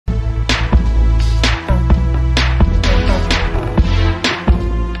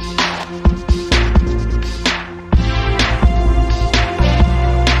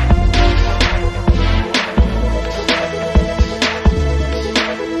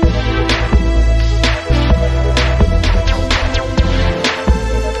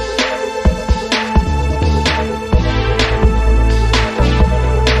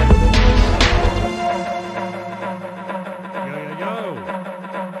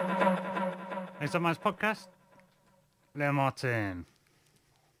It's on my podcast. Leo Martin.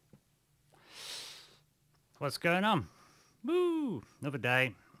 What's going on? Woo! Another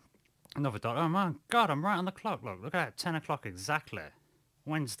day. Another dot. Oh my god, I'm right on the clock. Look at that. 10 o'clock exactly.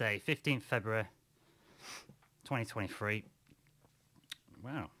 Wednesday, 15th February, 2023.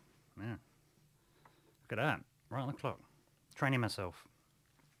 Wow. Yeah. Look at that. Right on the clock. Training myself.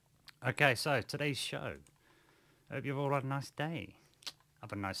 Okay, so today's show. Hope you've all had a nice day.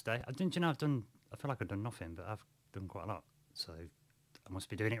 Have a nice day. I didn't, you know, I feel like I've done nothing, but I've done quite a lot. So I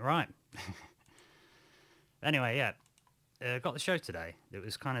must be doing it right. Anyway, yeah. Got the show today. It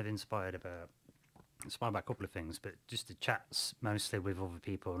was kind of inspired by a couple of things, but just the chats mostly with other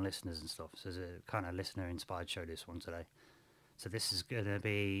people and listeners and stuff. So it's a kind of listener-inspired show, this one today. So this is going to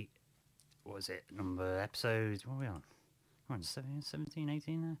be, what is it, episode, what are we on? We're on 17,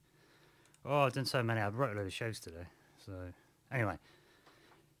 18 now? Oh, I've done so many. I've wrote a load of shows today. So, anyway.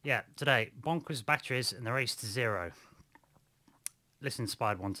 Yeah, today, Bonkers batteries and the race to zero.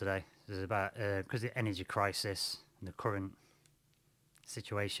 Listener-inspired one today. This is about, because of the energy crisis and the current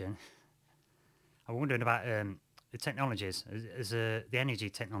situation. I'm wondering about the technologies. The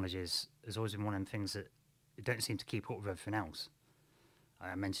energy technologies has always been one of them things that don't seem to keep up with everything else.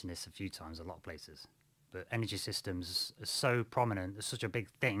 I mentioned this a few times, a lot of places. But energy systems are so prominent, it's such a big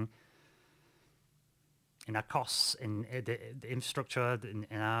thing in our costs, in the infrastructure,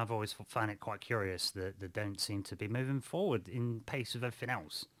 and I've always found it quite curious that they don't seem to be moving forward in pace with everything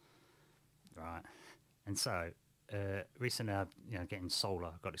else. Right. And so, recently I've, getting solar,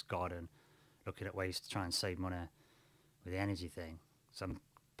 I've got this garden, looking at ways to try and save money with the energy thing. So I'm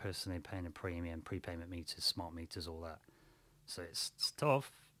personally paying a premium, prepayment meters, smart meters, all that. So it's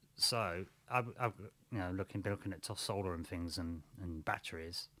tough. So I've been looking at solar and things and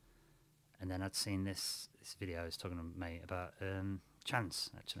batteries. And then I'd seen this video I was talking to a mate about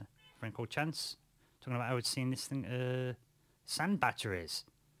Chance, actually. A friend called Chance. Talking about how I'd seen this thing, sand batteries.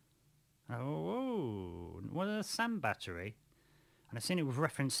 And I go, whoa, what is a sand battery? And I've seen it with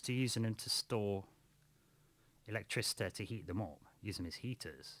reference to using them to store electricity to heat them up, use them as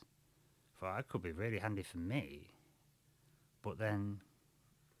heaters. Thought that could be really handy for me. But then,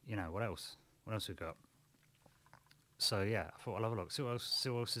 what else? What else we got? So yeah, I thought I'll have a look. See what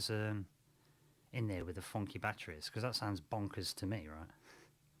else is in there with the funky batteries, because that sounds bonkers to me, right?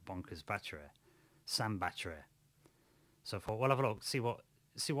 Bonkers battery, sand battery. So I thought, well, have a look, see what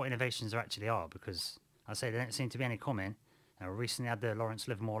innovations there actually are, because I say there don't seem to be any coming. I recently had the Lawrence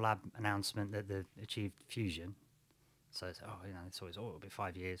Livermore Lab announcement that they've achieved fusion. So it's, it'll be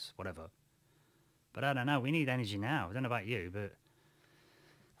 5 years, whatever. But I don't know, we need energy now. I don't know about you, but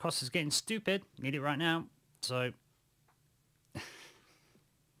cost is getting stupid. Need it right now. So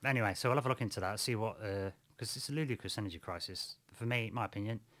anyway, so I'll have a look into that, see what, because it's a ludicrous energy crisis. For me, my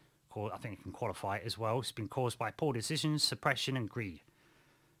opinion, I think you can qualify it as well. It's been caused by poor decisions, suppression and greed.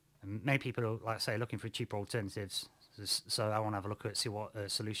 And many people are, like I say, looking for cheaper alternatives. So I want to have a look at, see what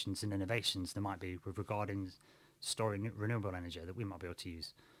solutions and innovations there might be with regarding storing renewable energy that we might be able to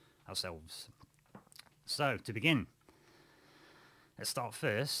use ourselves. So, to begin, let's start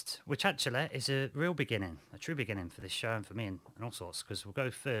first, which actually is a real beginning, a true beginning for this show and for me and all sorts, because we'll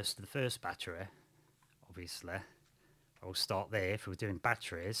go first to the first battery, obviously. We'll start there if we're doing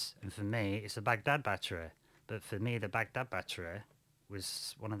batteries, and for me, it's a Baghdad battery. But for me, the Baghdad battery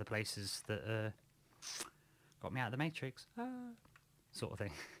was one of the places that got me out of the Matrix, sort of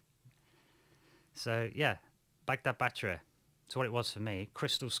thing. So, yeah, Baghdad battery. So what it was for me,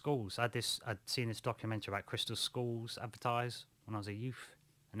 crystal skulls. I'd seen this documentary about crystal skulls advertised when I was a youth.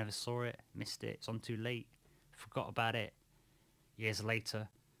 I never saw it, missed it, it's on too late, forgot about it. Years later,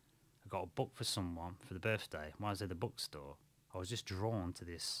 I got a book for someone for the birthday. When I was at the bookstore, I was just drawn to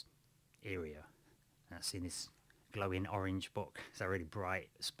this area. And I seen this glowing orange book. It's a really bright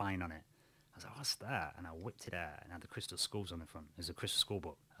spine on it. I was like, what's that? And I whipped it out and had the crystal skulls on the front. It was a crystal skull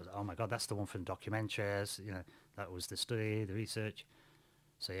book. I was like, oh my God, that's the one from the documentaries. That was the study, the research.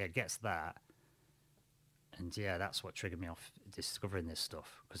 So yeah, it gets that. And yeah, that's what triggered me off discovering this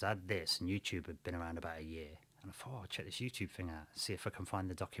stuff. Because I had this, and YouTube had been around about a year. And I thought, I'll check this YouTube thing out, see if I can find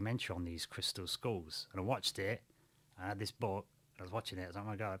the documentary on these crystal skulls. And I watched it. I had this book. I was watching it. I was like, oh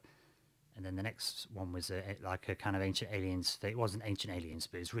my God. And then the next one was like a kind of ancient aliens thing. It wasn't ancient aliens,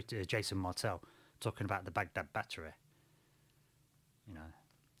 but it was Jason Martell talking about the Baghdad battery.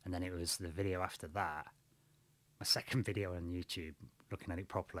 And then it was the video after that. My second video on YouTube, looking at it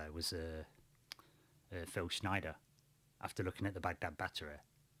properly, was Phil Schneider, after looking at the Baghdad battery.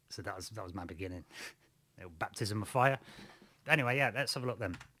 So that was my beginning. Baptism of fire. Anyway, yeah, let's have a look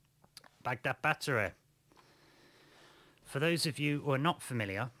then. Baghdad battery. For those of you who are not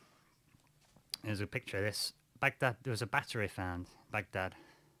familiar, There's a picture of this. Baghdad, there was a battery found. Baghdad,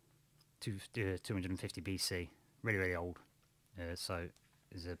 250 BC. Really, really old. So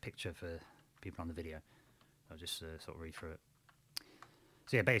there's a picture for people on the video. I'll just sort of read through it.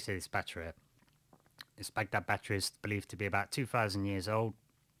 So yeah, basically this battery, this Baghdad battery is believed to be about 2,000 years old,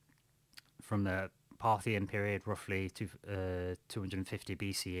 from the Parthian period, roughly 250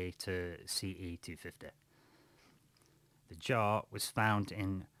 BCE to CE 250. The jar was found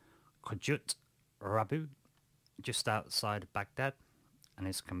in Qujut Rabu, just outside Baghdad, and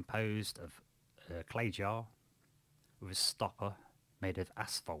is composed of a clay jar with a stopper made of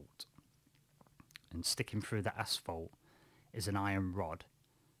asphalt. And sticking through the asphalt is an iron rod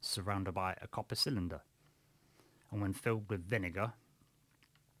surrounded by a copper cylinder. And when filled with vinegar,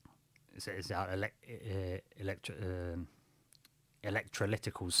 it's an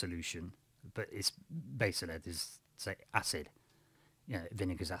electrolytical solution, but it's basically there's say acid. You know,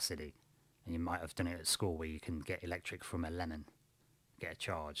 vinegar's acidy, and you might have done it at school where you can get electric from a lemon, get a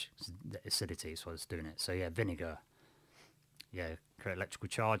charge. The acidity is what's doing it. So yeah, vinegar. Yeah, create electrical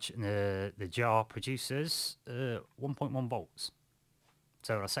charge, and the jar produces 1.1 volts.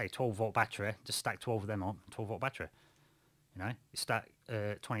 So I say 12-volt battery, just stack 12 of them on, 12-volt battery. You know, you stack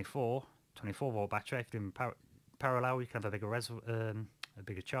 24-volt battery. If you're doing parallel, you can have a bigger a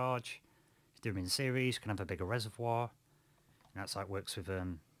bigger charge. If you're doing in series, you can have a bigger reservoir. And that's how it works with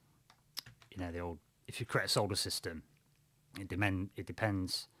you know, the old. If you create a solar system, it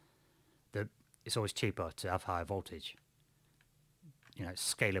depends. It's always cheaper to have higher voltage. You know,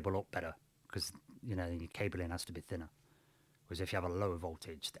 it's scalable up better because, you know, your cabling has to be thinner. Whereas if you have a lower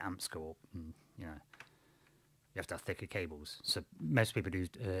voltage, the amps go up, and, you know, you have to have thicker cables. So most people do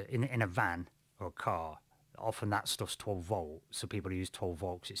in a van or a car. Often that stuff's 12 volt, so people use 12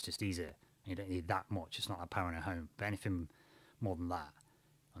 volts. It's just easier. You don't need that much. It's not like powering a home. But anything more than that,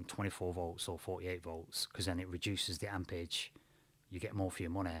 on 24 volts or 48 volts, because then it reduces the ampage. You get more for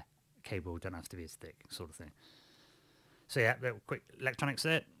your money. Cable don't have to be as thick, sort of thing. So yeah, little quick electronics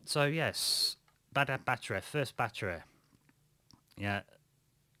there. So yes, Baghdad battery, first battery. Yeah,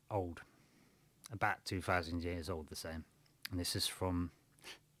 old. About 2,000 years old, the same. And this is from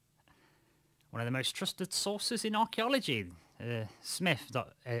one of the most trusted sources in archaeology, Smith.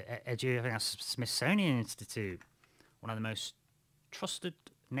 I think that's Smithsonian Institute. One of the most trusted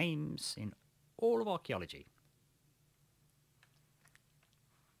names in all of archaeology.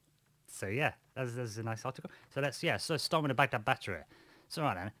 So yeah, that's a nice article. So let's start with the Baghdad battery. So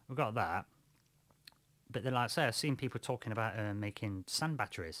right then, we've got that. But then, like I say, I've seen people talking about making sand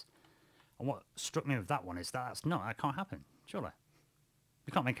batteries. And what struck me with that one is that can't happen, surely.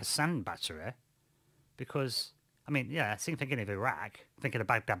 You can't make a sand battery because, I mean, yeah, I think thinking of Iraq, thinking of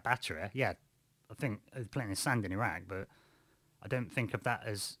Baghdad battery, yeah, I think there's plenty of sand in Iraq, but I don't think of that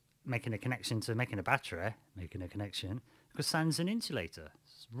as making a connection to making a battery, because sand's an insulator.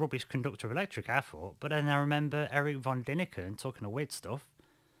 It's a rubbish conductor of electric, I thought. But then I remember Eric von Däniken talking of weird stuff,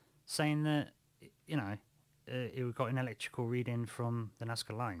 saying that, you know, he got an electrical reading from the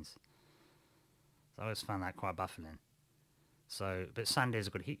Nazca lines. So I always found that quite baffling. So, but sand is a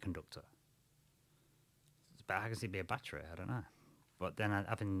good heat conductor. But how can it be a battery? I don't know. But then,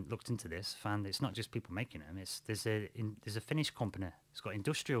 having looked into this, found it's not just people making them. There's a Finnish company. It's got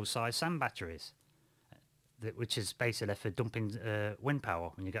industrial-sized sand batteries, which is basically for dumping wind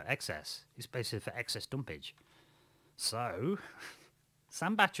power when you got excess. It's basically for excess dumpage. So,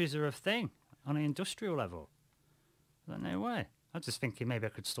 sand batteries are a thing on an industrial level. No way. I was just thinking maybe I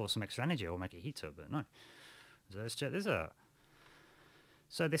could store some extra energy or make it heat up, but no. So let's check this out.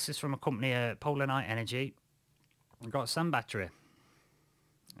 So this is from a company, Polar Energy. I've got a sand battery.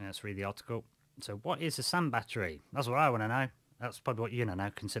 Let's read the article. So what is a sand battery? That's what I want to know. That's probably what you know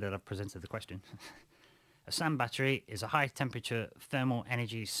now, considering I've presented the question. A sand battery is a high-temperature thermal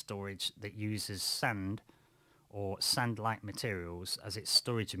energy storage that uses sand or sand-like materials as its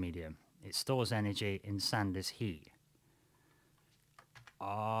storage medium. It stores energy in sand as heat.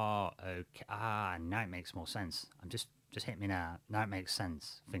 Oh, okay. Now it makes more sense. I'm just hit me now. Now it makes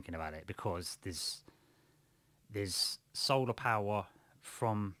sense thinking about it, because there's solar power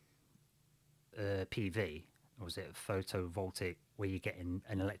from PV, or is it photovoltaic, where you're getting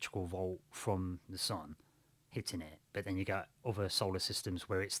an electrical volt from the sun hitting it, but then you got other solar systems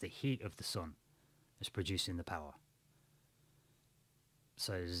where it's the heat of the sun that's producing the power.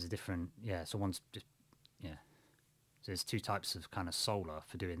 So there's a different, so one's just, so there's two types of kind of solar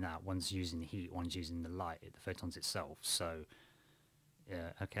for doing that. One's using the heat, one's using the light, the photons itself. So,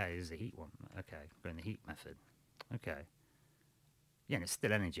 yeah, okay, there's the heat one. Okay, going the heat method. Okay. Yeah, and it's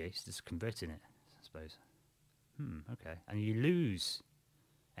still energy, it's just converting it, I suppose. Okay. And you lose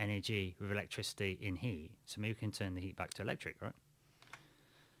energy with electricity in heat. So maybe we can turn the heat back to electric, right?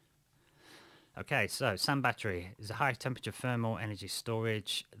 Okay, so sand battery is a high temperature thermal energy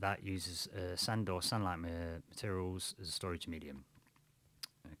storage that uses sand or sunlight materials as a storage medium.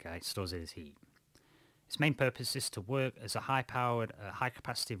 Okay, it stores it as heat. Its main purpose is to work as a high-powered,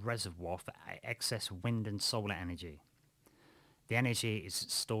 high-capacity reservoir for excess wind and solar energy. The energy is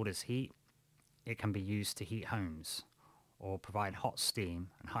stored as heat. It can be used to heat homes or provide hot steam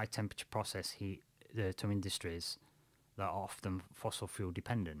and high-temperature process heat to industries that are often fossil fuel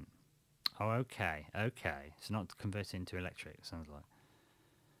dependent. Oh, okay. So not converted into electric, it sounds like.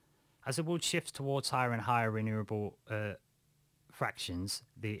 As the world shifts towards higher and higher renewable fractions,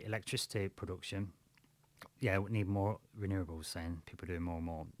 the electricity production, we need more renewables, saying people doing more and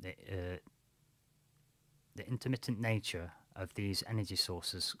more. The intermittent nature of these energy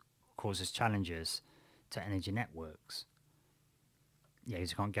sources causes challenges to energy networks. Yeah,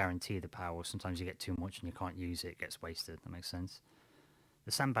 because you can't guarantee the power. Sometimes you get too much and you can't use it, it gets wasted. That makes sense.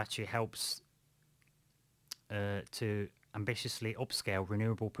 The sand battery helps to ambitiously upscale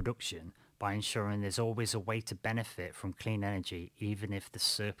renewable production by ensuring there's always a way to benefit from clean energy, even if the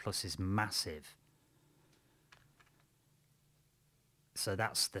surplus is massive. So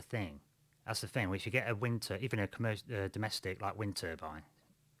that's the thing. If you get a even a domestic like wind turbine,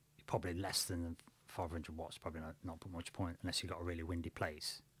 probably less than 500 watts, probably not much point unless you've got a really windy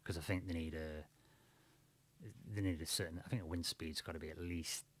place. Because I think they need a certain, I think the wind speed's got to be at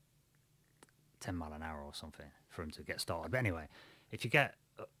least 10 mile an hour or something for them to get started. But anyway, if you get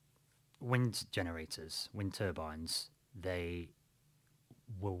wind generators, wind turbines, they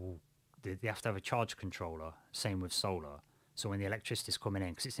have to have a charge controller. Same with solar. So when the electricity's coming in,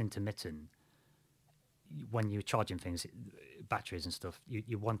 because it's intermittent, when you're charging things, batteries and stuff,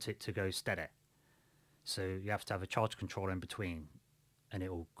 you want it to go steady. So you have to have a charge controller in between, and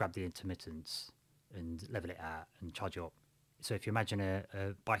it will grab the intermittence and level it out and charge you up. So if you imagine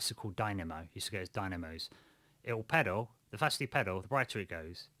a bicycle dynamo, you used to get as dynamos, it will pedal. The faster you pedal, the brighter it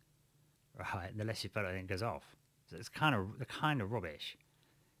goes, right? And the less you pedal, it goes off. So it's kind of rubbish,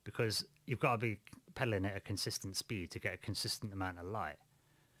 because you've got to be pedaling at a consistent speed to get a consistent amount of light.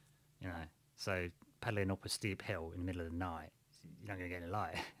 So pedaling up a steep hill in the middle of the night, you're not going to get any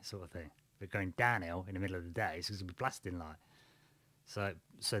light, sort of thing. But going downhill in the middle of the day, it's going to be blasting light. So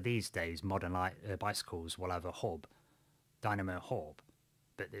these days, modern bicycles will have a dynamo hub,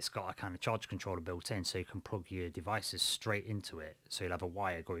 but it's got a kind of charge controller built in, so you can plug your devices straight into it. So you'll have a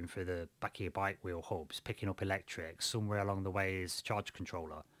wire going through the back of your bike wheel hubs, picking up electric. Somewhere along the way is a charge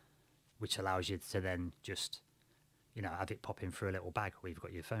controller, which allows you to then just, have it pop in through a little bag where you've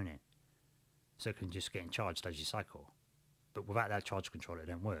got your phone in. So it can just get charged as you cycle. But without that charge controller, it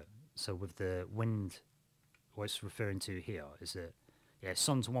don't work. So with the wind, what it's referring to here is that,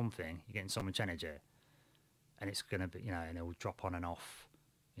 sun's one thing, you're getting so much energy, and it's going to be, and it will drop on and off,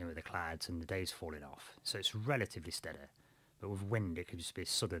 with the clouds and the days falling off. So it's relatively steady. But with wind, it could just be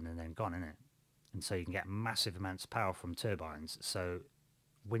sudden and then gone, innit? And so you can get massive amounts of power from turbines. So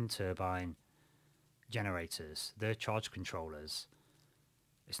wind turbine generators, their charge controllers,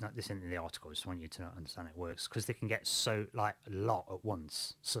 this isn't in the article, I just want you to understand it works, because they can get a lot at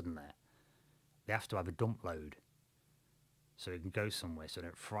once, suddenly. They have to have a dump load, so it can go somewhere so they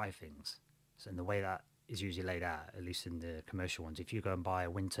don't fry things. So in the way that is usually laid out, at least in the commercial ones, if you go and buy a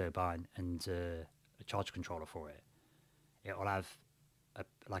wind turbine and a charge controller for it, it will have a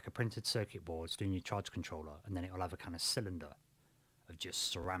printed circuit board doing your charge controller, and then it will have a kind of cylinder of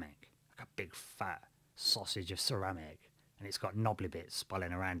just ceramic, like a big fat sausage of ceramic, and it's got knobbly bits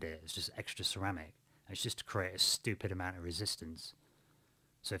spilling around it. It's just extra ceramic, and it's just to create a stupid amount of resistance.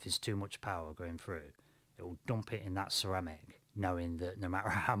 So if there's too much power going through, it will dump it in that ceramic, knowing that no matter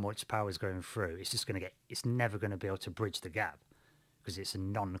how much power is going through, it's never going to be able to bridge the gap, because it's a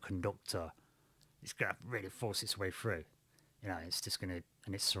non-conductor. It's going to really force its way through. It's just going to,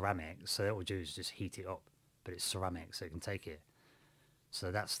 and it's ceramic, so all it will do is just heat it up, but it's ceramic, so it can take it.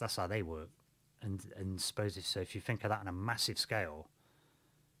 So that's how they work. And suppose if you think of that on a massive scale,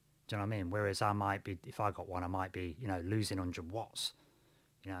 do you know what I mean? Whereas I might be, if I got one, I might be, losing 100 watts.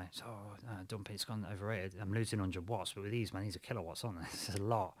 So dump it's gone overrated. I'm losing 100 watts, but with these, man, these are kilowatts, aren't they? There's a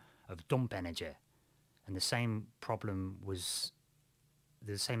lot of dump energy. And the same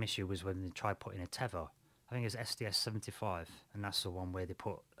issue was when they tried putting a tether. I think it was SDS-75, and that's the one where they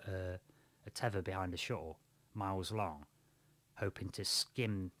put a tether behind a shuttle, miles long, hoping to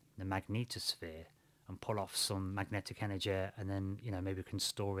skim the magnetosphere and pull off some magnetic energy, and then maybe we can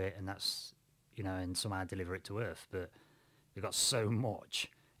store it, and that's and somehow deliver it to Earth. But they got so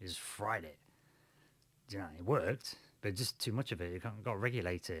much, it just fried it. It worked, but just too much of it. You've got to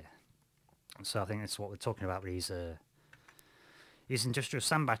regulate it. So I think that's what we're talking about with these industrial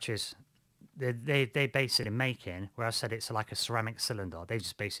sand batteries. They basically making, where I said it's like a ceramic cylinder, they've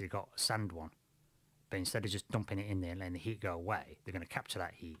just basically got a sand one. But instead of just dumping it in there and letting the heat go away, they're going to capture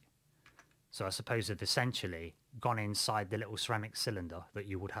that heat. So I suppose they've essentially gone inside the little ceramic cylinder that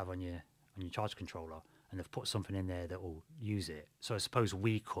you would have on your charge controller, and they've put something in there that will use it. So I suppose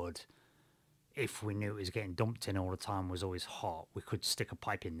we could, if we knew it was getting dumped in all the time, was always hot, we could stick a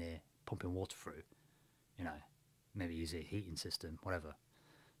pipe in there, pumping water through, you know, maybe use a heating system, whatever.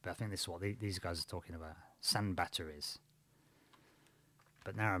 But I think this is what these guys are talking about, sand batteries.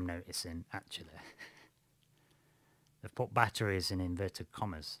 But now I'm noticing, actually, they've put batteries in inverted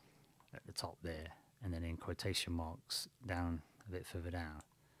commas at the top there, and then in quotation marks down a bit further down.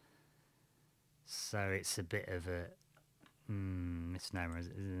 So it's a bit of a misnomer.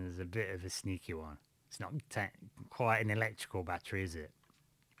 It's a bit of a sneaky one. It's not quite an electrical battery, is it?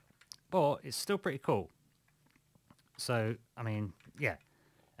 But it's still pretty cool. So, I mean, yeah.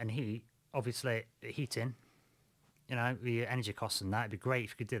 And heat, obviously, heating, you know, the energy costs and that, it'd be great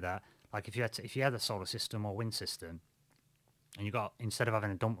if you could do that. Like if you had a solar system or wind system, and you got, instead of having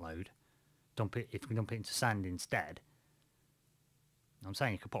a dump load, if you can dump it into sand instead, I'm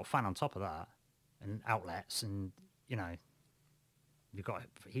saying you could put a fan on top of that, and outlets, and, you know, you've got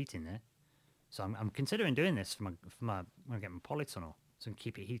heating there. So I'm considering doing this for my when I get my polytunnel, so I can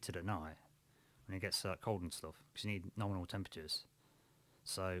keep it heated at night when it gets cold and stuff, because you need nominal temperatures.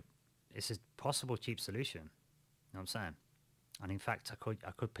 So it's a possible cheap solution. You know what I'm saying? And in fact,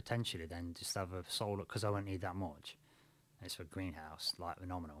 I could potentially then just have a solar, because I won't need that much. And it's for a greenhouse, like the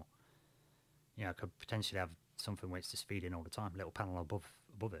nominal. You know, I could potentially have something where it's just feeding all the time, a little panel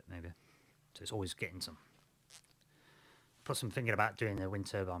above it maybe. So it's always getting some. Plus I'm thinking about doing the wind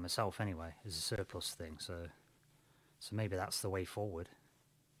turbine myself anyway, as a surplus thing. So maybe that's the way forward,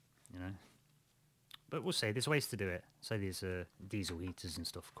 you know. But we'll see, there's ways to do it. So there's diesel heaters and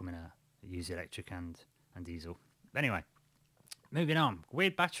stuff coming out that use electric and diesel. Anyway, moving on.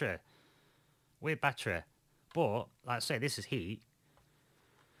 Weird battery. But, like I say, this is heat.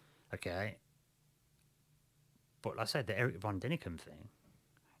 Okay. But like I said, the Eric von Däniken thing,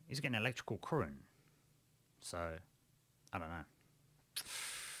 he's getting electrical current. So, I don't know.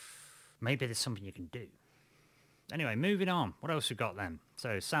 Maybe there's something you can do. Anyway, moving on. What else we got then?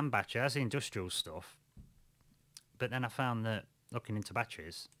 So, sand battery, that's the industrial stuff. But then I found that looking into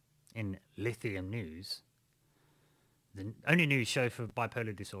batteries in Lithium News, the only news show for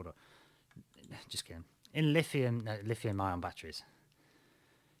bipolar disorder. Just kidding. In lithium-ion batteries.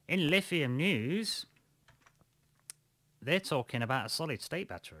 In Lithium News, they're talking about a solid-state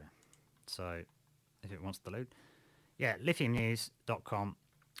battery. So, if it wants to load. Yeah, lithiumnews.com.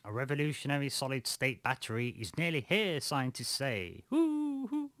 A revolutionary solid-state battery is nearly here, scientists say. Woo,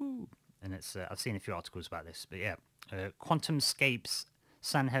 hoo, hoo. And it's I've seen a few articles about this, but yeah. QuantumScape's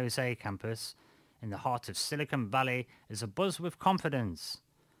San Jose campus in the heart of Silicon Valley is abuzz with confidence.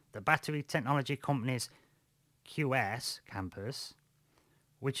 The battery technology company's QS campus,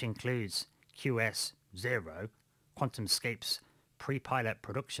 which includes QS0, QuantumScape's pre-pilot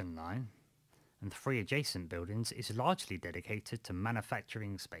production line, and 3 adjacent buildings, is largely dedicated to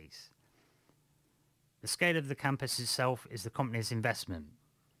manufacturing space. The scale of the campus itself is the company's investment.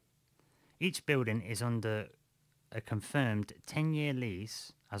 Each building is under a confirmed 10-year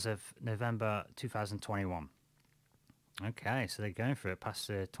lease as of November 2021. Okay, so they're going for it past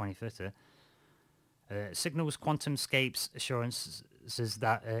 2030. Signals QuantumScape's assurance says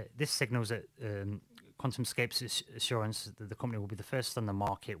that this signals that QuantumScape's assurance that the company will be the first on the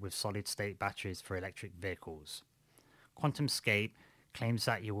market with solid-state batteries for electric vehicles. QuantumScape claims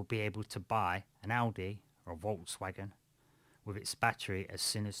that you will be able to buy an Audi or a Volkswagen with its battery as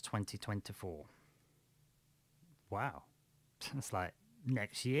soon as 2024. Wow. That's like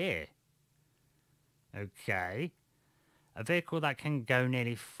next year. Okay. A vehicle that can go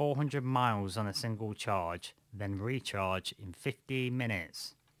nearly 400 miles on a single charge, then recharge in 15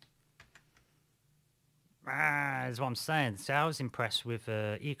 minutes. That's what I'm saying. So I was impressed with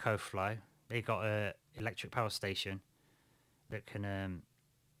EcoFlow. They got a electric power station that can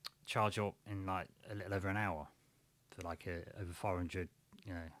charge up in like a little over an hour for like over 400,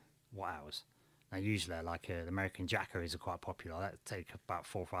 watt hours. Now usually like the American Jackeries are quite popular. That take about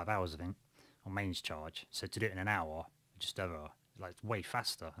 4 or 5 hours, I think, on mains charge. So to do it in an hour, just over, like way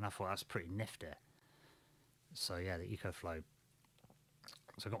faster. And I thought that's pretty nifty. So yeah, the EcoFlow.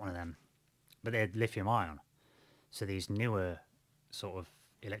 So I got one of them. But they're lithium ion. So these newer sort of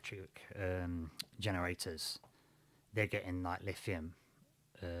electric generators, they're getting like lithium,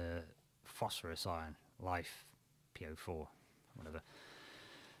 phosphorus ion, life LiPo4, whatever.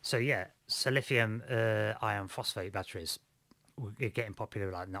 So yeah, so lithium iron phosphate batteries are getting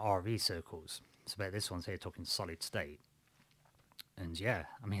popular like in the RV circles. So about this one's here talking solid state. And yeah,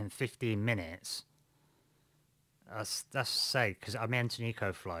 I mean 15 minutes. That's say because I'm entering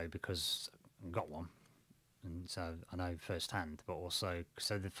EcoFlow because I've got one, and so I know firsthand. But also,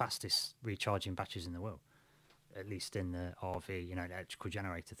 so the fastest recharging batteries in the world, at least in the RV, you know, the electrical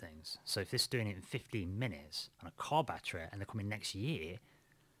generator things. So if this is doing it in 15 minutes on a car battery, and they're coming next year,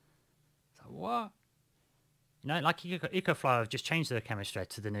 it's like what? You know, like EcoFlow have just changed their chemistry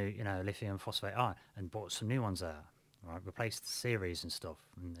to the new, you know, lithium phosphate ion and bought some new ones there. Right, replaced the series and stuff,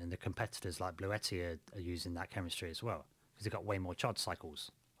 and the competitors like Bluetti are using that chemistry as well because they've got way more charge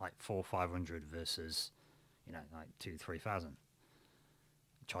cycles, like 400-500 versus, you know, like 2,000-3,000.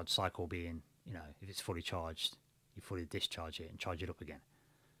 Charge cycle being, you know, if it's fully charged, you fully discharge it and charge it up again.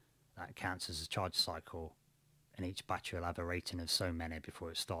 That counts as a charge cycle, and each battery will have a rating of so many before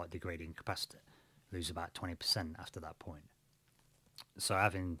it starts degrading capacity. Lose about 20% after that point. So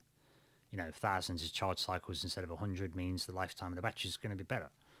having, you know, thousands of charge cycles instead of 100 means the lifetime of the battery is going to be better.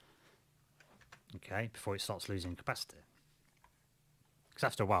 Okay, before it starts losing capacity. Because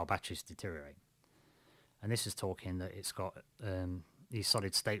after a while, batteries deteriorate. And this is talking that it's got these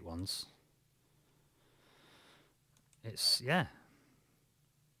solid state ones. It's, yeah.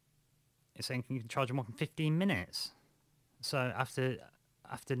 It's saying you can charge them up in 15 minutes. So after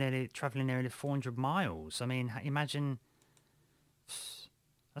travelling nearly 400 miles, I mean, imagine...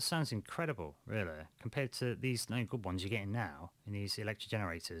 That sounds incredible, really, compared to these no good ones you're getting now in these electric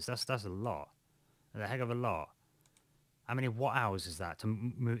generators. That's a lot, a heck of a lot. How many watt hours is that?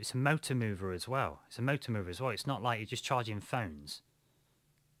 It's a motor mover as well. It's a motor mover as well. It's not like you're just charging phones,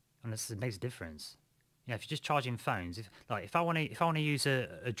 and it makes a difference. You know, if you're just charging phones, if I want to use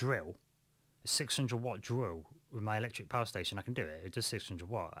a drill, a 600-watt drill with my electric power station, I can do it. It does 600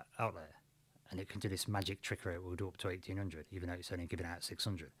 watt out there. And it can do this magic trickery. It will do up to 1800, even though it's only giving out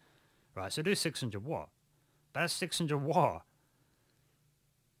 600. Right, so do 600 watt. But that's 600 watt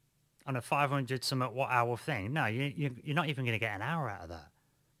on a 500 something watt hour thing. No, you're not even going to get an hour out of that.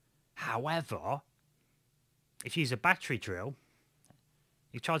 However, if you use a battery drill,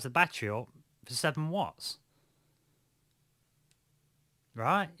 you charge the battery up for 7 watts.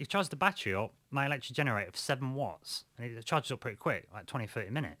 Right? You charge the battery up, my electric generator, for 7 watts. And it charges up pretty quick, like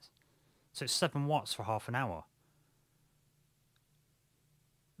 20-30 minutes. So it's 7 watts for half an hour.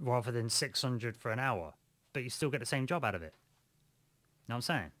 Rather than 600 for an hour. But you still get the same job out of it. You know what I'm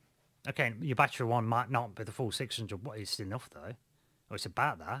saying? Okay, your battery one might not be the full 600 watt. It's enough though. Or it's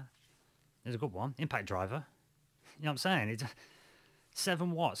about that. There's a good one. Impact driver. You know what I'm saying? It's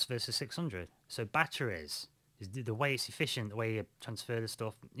 7 watts versus 600. So batteries, the way it's efficient, the way you transfer the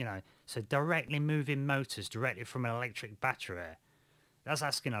stuff, you know. So directly moving motors directly from an electric battery, that's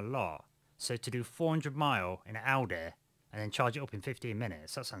asking a lot. So to do 400 mile in an Audi and then charge it up in 15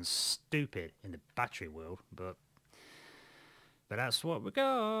 minutes, that sounds stupid in the battery world, but that's what we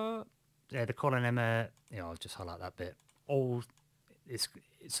got. Yeah, they're calling them, you know, I'll just highlight that bit.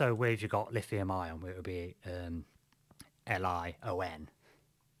 So where have you got lithium ion, where it would be LION.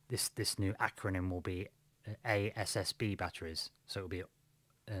 This new acronym will be ASSB batteries. So it will be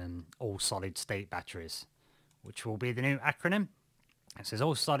all solid state batteries, which will be the new acronym. It says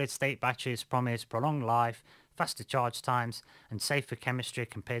all solid state batteries promise prolonged life, faster charge times and safer chemistry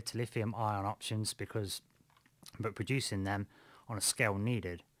compared to lithium ion options but producing them on a scale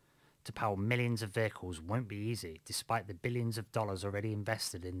needed to power millions of vehicles won't be easy despite the billions of dollars already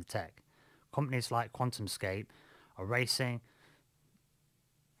invested in the tech. Companies like QuantumScape are racing...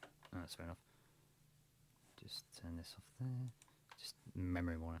 Oh, that's fair enough. Just turn this off there. Just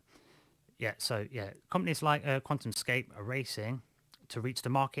memory warning. Yeah, so yeah, companies like QuantumScape are racing to reach the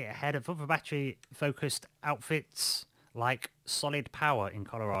market ahead of other battery-focused outfits like Solid Power in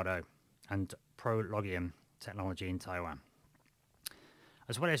Colorado and Prologium Technology in Taiwan,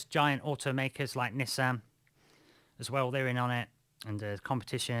 as well as giant automakers like Nissan as well. They're in on it, and the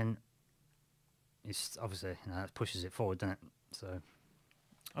competition is obviously, you know, that pushes it forward, doesn't it? So,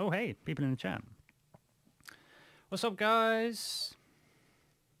 oh hey, people in the chat. What's up, guys?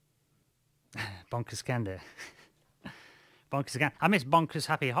 Bonkers Candy. Bonkers again. I miss Bonkers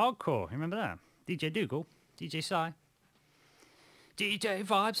Happy Hardcore. Remember that? DJ Dougal, DJ Sai, DJ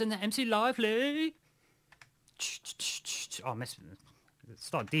Vibes and the MC Lively. Oh, I miss.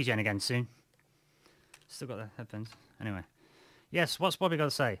 Start DJing again soon. Still got the headphones. Anyway. Yes, what's Bobby got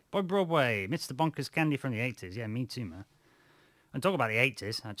to say? Bob Broadway, Mr. Bonkers Candy from the 80s. Yeah, me too, man. And talk about the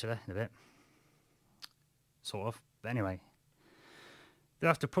 80s, actually, in a bit. Sort of. But anyway. They'll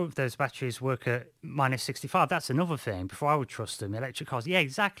have to prove those batteries work at minus 65. That's another thing. Before I would trust them, electric cars. Yeah,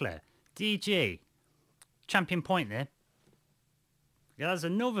 exactly. DG. Champion point there. Yeah, that's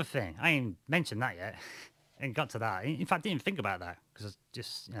another thing. I ain't mentioned that yet. Ain't got to that. In fact, I didn't think about that because I was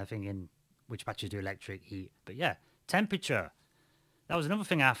just thinking which batteries do electric, heat. But yeah, temperature. That was another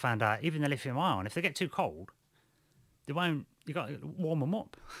thing I found out. Even the lithium ion, if they get too cold, they won't. You got to warm them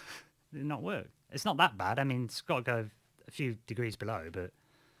up. They not work. It's not that bad. I mean, it's got to go a few degrees below, but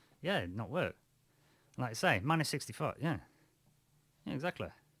yeah, not work. Like I say, minus 65. Yeah, exactly.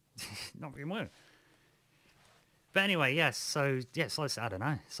 Not really work. But anyway, yes. So yeah, solid. I don't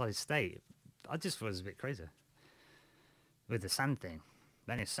know, solid state. I just thought it was a bit crazy with the sand thing.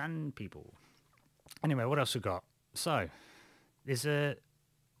 Many sand people. Anyway, what else we got? So there's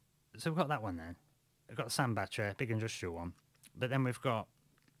we've got that one then. We've got the sand battery, big industrial one. But then we've got,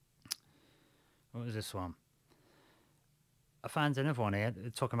 what was this one? I found another one here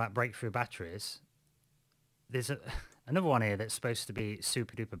talking about breakthrough batteries. There's another one here that's supposed to be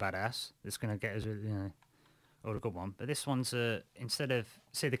super duper badass. That's going to get us, all a good one. But this one's instead of,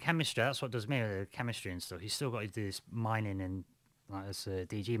 say, the chemistry, that's what does me with the chemistry and stuff. You still got to do this mining and, like as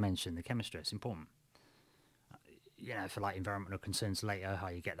DG mentioned, the chemistry. It's important. For like environmental concerns later, how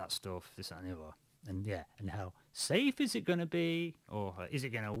you get that stuff, this and the other. And yeah, and how safe is it going to be? Or is it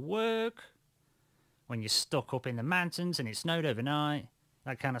going to work when you're stuck up in the mountains and it snowed overnight?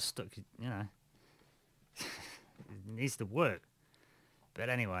 That kind of stuff, it needs to work. But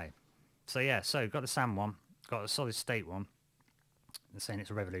anyway, so yeah, so got the sand one, got a solid state one. They're saying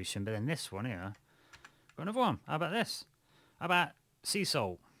it's a revolution, but then this one here, got another one. How about this? How about sea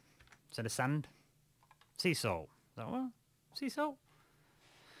salt? Instead of sand, sea salt. Is that what? Sea salt?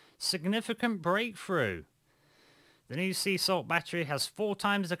 Significant breakthrough. The new sea salt battery has 4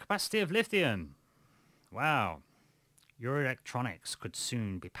 times the capacity of lithium. Wow. Your electronics could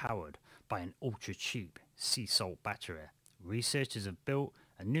soon be powered by an ultra-cheap sea salt battery. Researchers have built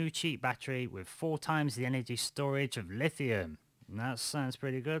a new cheap battery with 4 times the energy storage of lithium. That sounds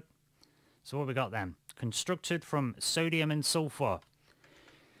pretty good. So what we got then? Constructed from sodium and sulfur.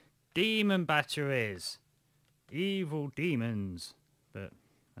 Demon batteries. Evil demons. But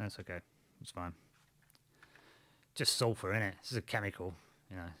that's okay. It's fine. Just sulfur, innit? This is a chemical,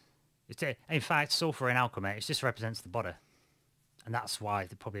 in fact, sulfur in alchemy, it just represents the body. And that's why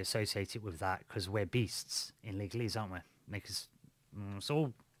they probably associate it with that, because we're beasts in legalese, aren't we? Make us... it's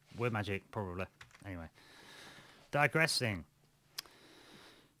all word magic, probably. Anyway. Digressing.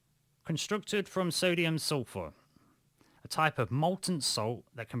 Constructed from sodium sulfur. A type of molten salt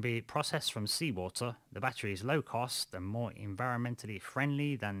that can be processed from seawater, the battery is low cost and more environmentally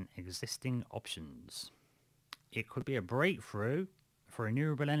friendly than existing options. It could be a breakthrough for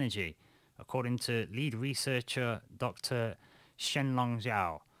renewable energy, according to lead researcher Dr. Shenlong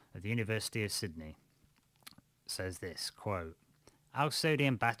Zhao at the University of Sydney. Says this, quote, "Our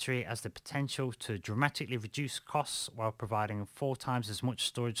sodium battery has the potential to dramatically reduce costs while providing 4 times as much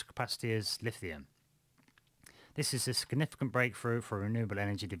storage capacity as lithium. This is a significant breakthrough for renewable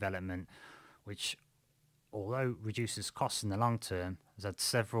energy development, which, although reduces costs in the long term, has had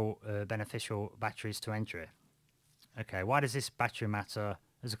several beneficial batteries to enter it." Okay, why does this battery matter?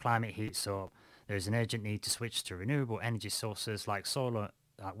 As the climate heats up, there is an urgent need to switch to renewable energy sources like solar,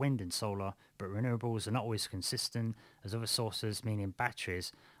 like wind and solar, but renewables are not always consistent, as other sources, meaning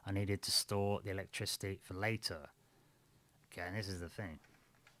batteries, are needed to store the electricity for later. Okay, and this is the thing.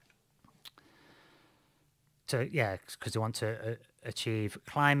 So yeah, because they want to achieve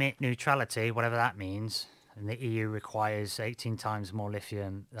climate neutrality, whatever that means, and the EU requires 18 times more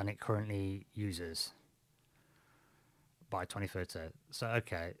lithium than it currently uses by 2030. So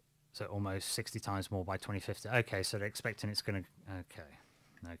okay, so almost 60 times more by 2050. Okay, so they're expecting it's going to... Okay.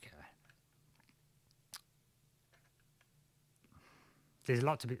 There's a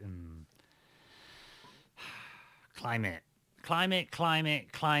lot to be... Climate.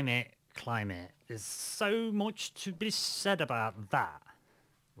 There's so much to be said about that,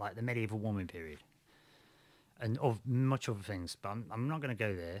 like the medieval warming period, and of much other things. But I'm not going to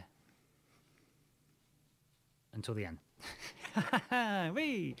go there until the end.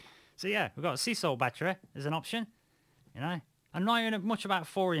 Whee! So yeah, we've got a sea salt battery as an option. I'm not hearing much about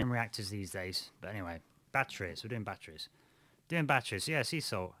thorium reactors these days. But anyway, batteries. We're doing batteries. Yeah, sea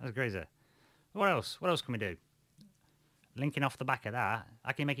salt. That's crazy. What else? What else can we do? Linking off the back of that,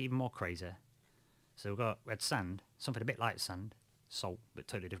 I can make it even more crazy. So we had sand, something a bit like sand, salt, but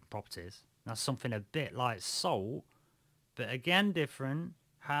totally different properties. Now something a bit like salt, but again different.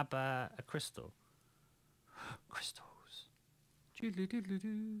 How about a crystal? Crystals.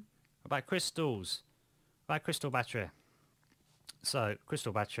 What about crystals? What about crystal battery? So,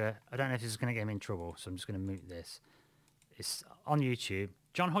 crystal battery. I don't know if this is going to get him in trouble, so I'm just going to mute this. It's on YouTube.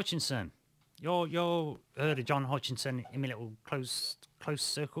 John Hutchinson. You're heard of John Hutchinson in my little close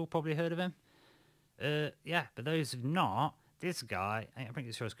circle. Probably heard of him. Yeah, but those who've not, this guy, I think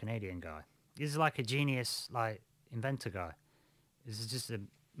this was a Canadian guy. He's like a genius, like inventor guy. This is just a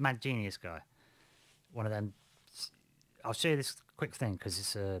mad genius guy. One of them. I'll show you this quick thing because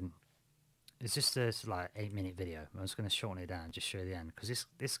it's just this like 8-minute video. I'm just going to shorten it down, just show you the end. Because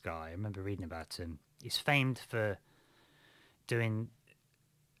this guy, I remember reading about him. He's famed for doing.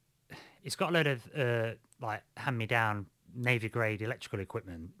 He's got a load of like hand-me-down Navy-grade electrical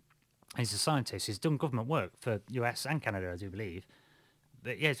equipment. He's a scientist. He's done government work for US and Canada, I do believe.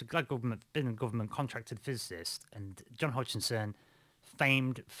 But yeah, he's been a government contracted physicist. And John Hutchinson,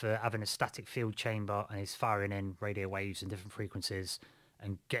 famed for having a static field chamber, and he's firing in radio waves and different frequencies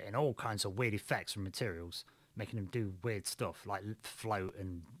and getting all kinds of weird effects from materials, making them do weird stuff like float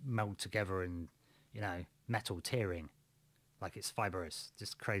and meld together and, you know, metal tearing like it's fibrous.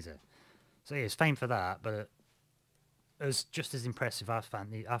 Just crazy. So yeah, he's famed for that, but it was just as impressive. I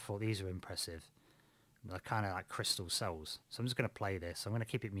thought these were impressive. They're kind of like crystal cells. So I'm just going to play this. I'm going to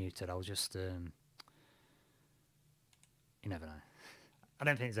keep it muted. I'll just, you never know. I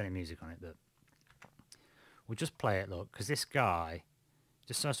don't think there's any music on it, but we'll just play it, look, because this guy, I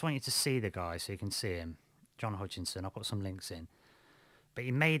just want you to see the guy so you can see him. John Hutchinson. I'll put some links in. But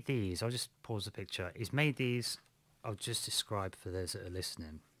he made these. I'll just pause the picture. He's made these. I'll just describe for those that are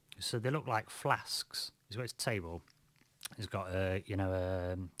listening. So they look like flasks. He's got his table. He's got I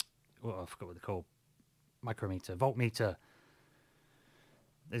forgot what they're called. Micrometer, voltmeter.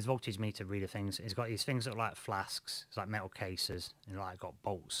 There's voltage meter reader things. He's got these things that look like flasks. It's like metal cases. And like got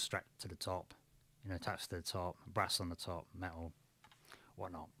bolts strapped to the top. Attached to the top. Brass on the top. Metal.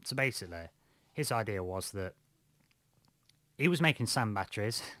 Whatnot. So basically, his idea was that he was making sand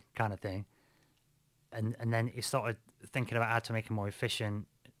batteries, kind of thing. And then he started thinking about how to make it more efficient.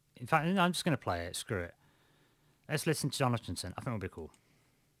 In fact, I'm just going to play it. Screw it. Let's listen to John Hutchinson. I think it'll be cool.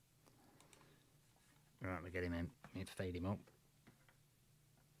 Right, we get him in. Need to fade him up.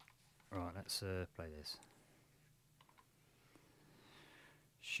 Right, let's play this.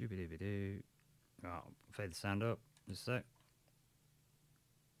 Shooby-dooby-doo. Right, I'll fade the sound up. Just a sec.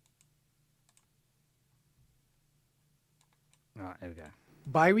 Right, here we go.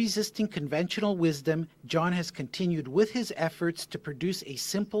 By resisting conventional wisdom, John has continued with his efforts to produce a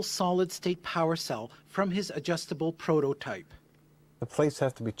simple solid-state power cell from his adjustable prototype. The plates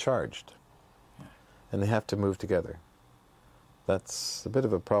have to be charged, and they have to move together. That's a bit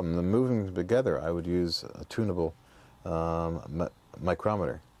of a problem. The moving together, I would use a tunable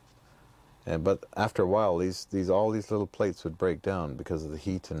micrometer. But after a while, all these little plates would break down because of the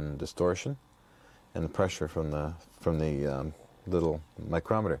heat and distortion and the pressure from the little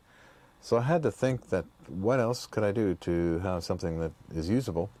micrometer. So I had to think that what else could I do to have something that is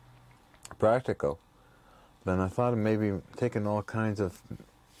usable, practical. Then I thought of maybe taking all kinds of,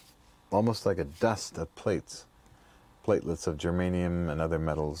 almost like a dust of platelets of germanium and other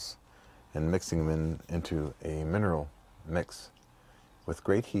metals, and mixing them into a mineral mix with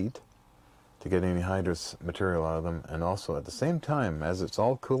great heat to get any hydrous material out of them, and also at the same time, as it's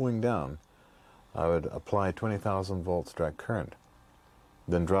all cooling down, I would apply 20,000 volts direct current,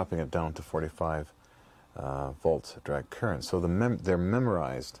 then dropping it down to 45 volts direct current. So they're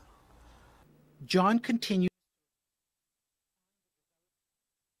memorized. John continued.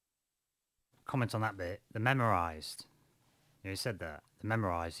 Comment on that bit. The memorized. You said that. The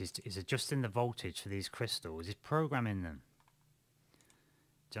memorized is adjusting the voltage for these crystals. He's programming them.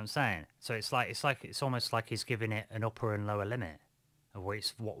 Do you know what I'm saying? So it's almost like he's giving it an upper and lower limit of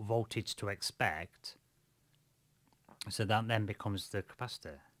what voltage to expect. So that then becomes the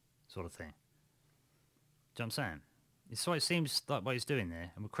capacitor sort of thing. Do you know what I'm saying? So it seems like what he's doing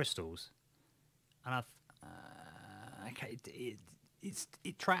there, and with crystals, and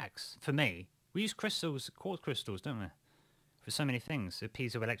it tracks for me. We use crystals, quartz crystals, don't we? For so many things, the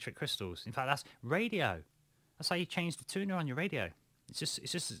piezoelectric crystals. In fact, that's radio. That's how you change the tuner on your radio. It's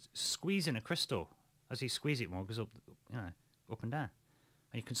just squeezing a crystal. As you squeeze it more, it goes up, up and down.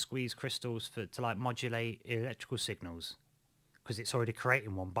 And you can squeeze crystals to like modulate electrical signals, because it's already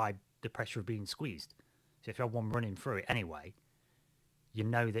creating one by the pressure of being squeezed. So if you have one running through it anyway, you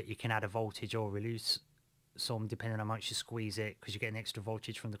know that you can add a voltage or release some depending on how much you squeeze it, because you're getting extra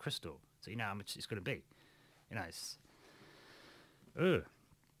voltage from the crystal. So you know how much it's going to be. It's...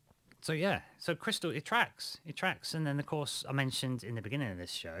 So yeah, so crystal, it tracks. And then of course I mentioned in the beginning of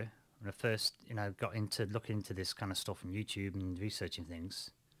this show, when I first, got into looking into this kind of stuff on YouTube and researching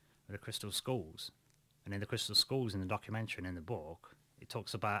things, with the crystal skulls. And in the crystal skulls in the documentary and in the book, it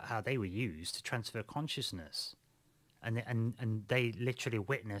talks about how they were used to transfer consciousness. And they literally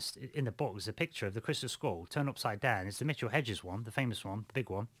witnessed, in the book, there's a picture of the crystal skull turned upside down. It's the Mitchell Hedges one, the famous one, the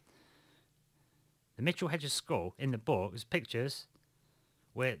big one. The Mitchell Hedges skull in the book is pictures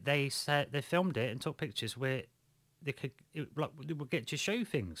where they said they filmed it and took pictures where they would get to show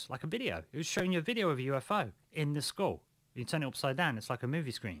things like a video. It was showing you a video of a UFO in the skull. You turn it upside down, it's like a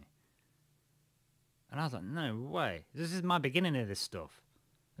movie screen. And I was like, no way. This is my beginning of this stuff.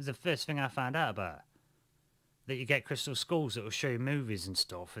 This is the first thing I found out about. That you get crystal skulls that will show you movies and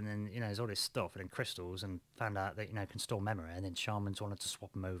stuff, and then, there's all this stuff, and then crystals, and found out that, can store memory, and then shamans wanted to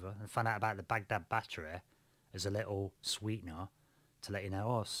swap them over, and found out about the Baghdad battery as a little sweetener to let you know,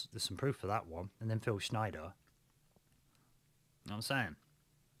 oh, there's some proof for that one, and then Phil Schneider. You know what I'm saying?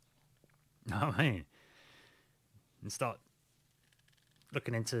 You know what I mean? And start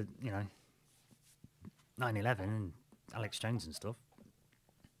looking into, 9/11 and Alex Jones and stuff.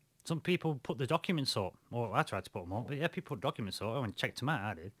 Some people put the documents up, or I tried to put them up, but yeah, people put documents up. I went and checked them out,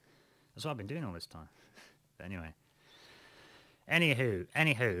 I did. That's what I've been doing all this time. But anyway.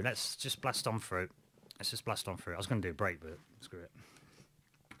 Anywho, let's just blast on through. I was going to do a break, but screw it.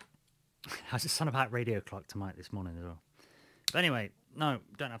 I was just on about radio clock tonight this morning as well. But anyway, no,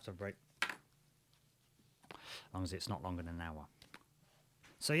 don't have to have a break. As long as it's not longer than an hour.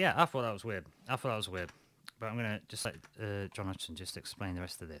 So yeah, I thought that was weird. But I'm going to just let John Hutchinson just explain the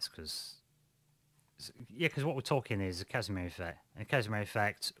rest of this, because what we're talking is a Casimir effect. And the Casimir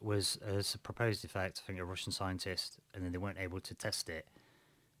effect was a proposed effect, I think, a Russian scientist, and then they weren't able to test it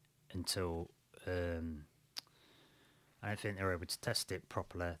until, I don't think they were able to test it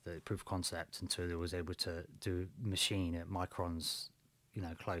properly, the proof of concept, until they was able to do machine at microns,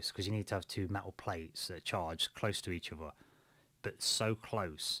 close, because you need to have two metal plates that are charged close to each other, but so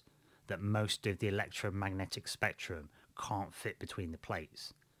close that most of the electromagnetic spectrum can't fit between the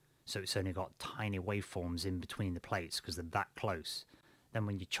plates. So it's only got tiny waveforms in between the plates because they're that close. Then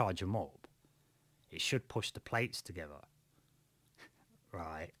when you charge them up, it should push the plates together.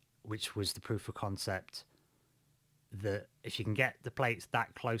 Right? Which was the proof of concept that if you can get the plates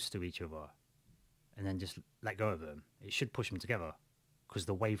that close to each other and then just let go of them, it should push them together, because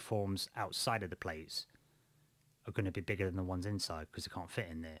the waveforms outside of the plates are going to be bigger than the ones inside because they can't fit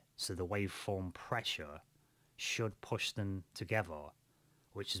in there. So the waveform pressure should push them together,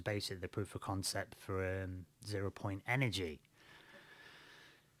 which is basically the proof of concept for 0-point energy.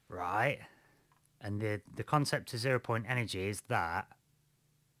 Right? And the concept of 0-point energy is that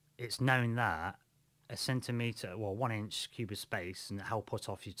it's known that a centimetre, 1 inch cube of space, and how put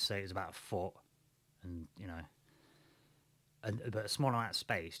off you'd say is about a foot, and but a small amount of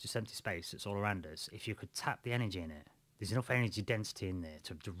space, just empty space that's all around us, if you could tap the energy in it, there's enough energy density in there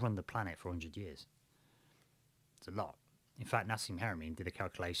to run the planet for 100 years. It's a lot. In fact, Nassim Haramein did the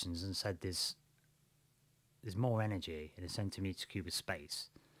calculations and said there's more energy in a centimetre cube of space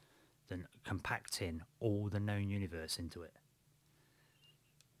than compacting all the known universe into it.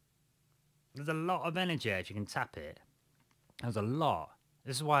 There's a lot of energy if you can tap it. There's a lot.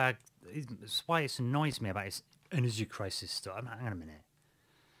 This is why it annoys me about this energy crisis stuff. Hang on a minute.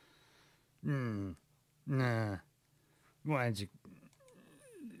 Nah. What energy?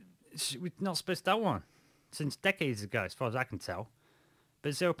 We're not supposed to have one since decades ago, as far as I can tell.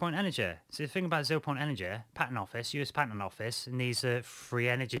 But 0-point energy. So the thing about 0-point energy, patent office, US patent office, and these are free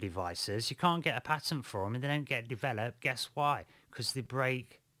energy devices, you can't get a patent for them and they don't get developed. Guess why? Because they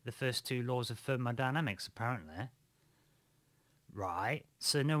break the first two laws of thermodynamics, apparently. Right?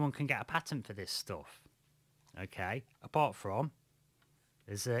 So no one can get a patent for this stuff. Okay? Apart from,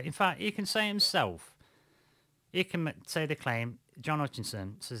 in fact, he can say himself. He can say the claim. John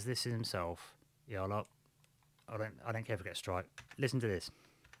Hutchinson says this is himself. Yeah, look. I don't care if I get a strike. Listen to this.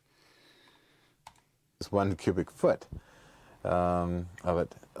 It's 1 cubic foot of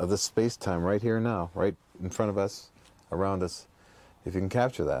the space-time right here now, right in front of us, around us. If you can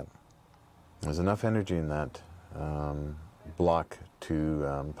capture that, there's enough energy in that block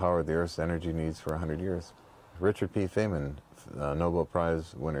to power the Earth's energy needs for 100 years. Richard P. Feynman, Nobel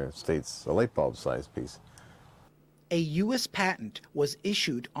Prize winner, states a light bulb-sized piece. A U.S. patent was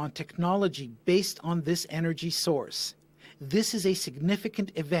issued on technology based on this energy source. This is a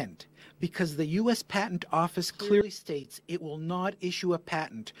significant event because the U.S. Patent Office clearly states it will not issue a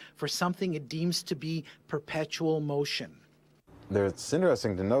patent for something it deems to be perpetual motion. It's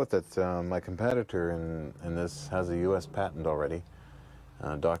interesting to note that my competitor in this has a U.S. patent already,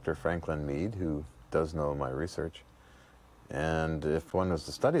 Dr. Franklin Mead, who does know my research. And if one was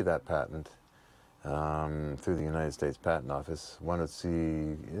to study that patent, through the United States Patent Office, one would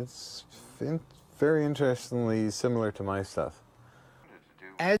see it's very interestingly similar to my stuff.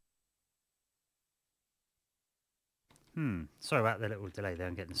 As Sorry about the little delay there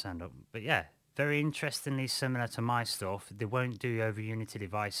and getting the sound up. But yeah, very interestingly similar to my stuff. They won't do over Unity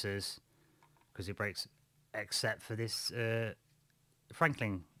devices because it breaks, except for this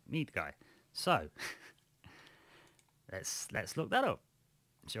Franklin Mead guy. So let's look that up,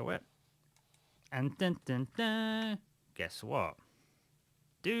 shall we? And dun, dun, dun, guess what?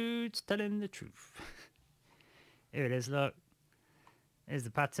 Dude's telling the truth. Here it is, look. Here's the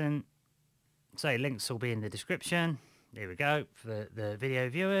patent. So links will be in the description. There we go for the video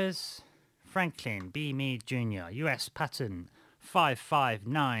viewers. Franklin B. Mead Jr. US patent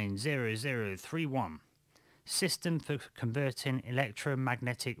 5590031. System for converting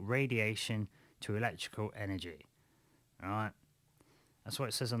electromagnetic radiation to electrical energy. Alright. That's what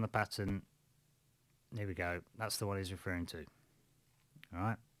it says on the patent. There we go. That's the one he's referring to.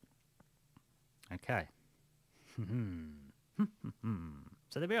 Alright. Okay.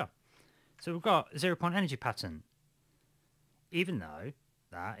 So there we are. So we've got a 0-point energy patent. Even though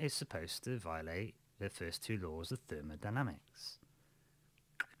that is supposed to violate the first two laws of thermodynamics.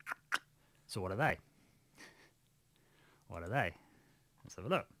 So what are they? What are they? Let's have a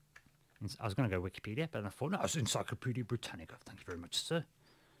look. I was going to go Wikipedia, but then I thought, no, it's Encyclopedia Britannica. Thank you very much, sir.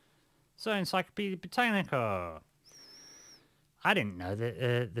 So Encyclopedia Britannica. I didn't know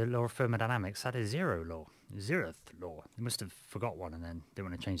that the law of thermodynamics had a zero law. Zeroth law. They must have forgot one and then they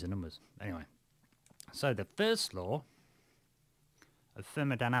want to change the numbers. Anyway. So the first law of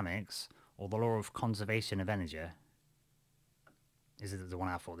thermodynamics, or the law of conservation of energy, is the one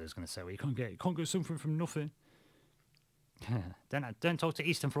I thought they was going to say, well, you can't get something from nothing. Don't talk to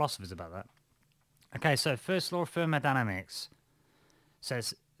Eastern philosophers about that. Okay, so first law of thermodynamics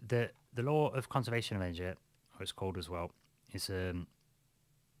says that the law of conservation of energy, or it's called as well, is a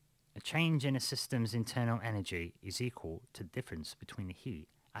change in a system's internal energy is equal to the difference between the heat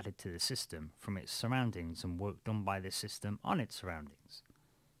added to the system from its surroundings and work done by the system on its surroundings.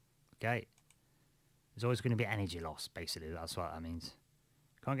 Okay? There's always going to be energy loss, basically. That's what that means.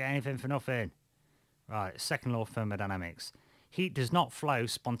 Can't get anything for nothing. Right, second law of thermodynamics. Heat does not flow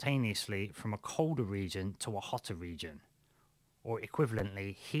spontaneously from a colder region to a hotter region. Or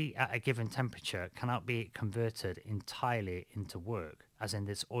equivalently, heat at a given temperature cannot be converted entirely into work, as in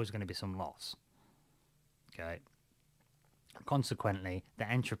there's always going to be some loss. Okay? Consequently, the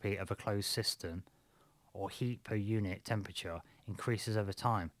entropy of a closed system, or heat per unit temperature, increases over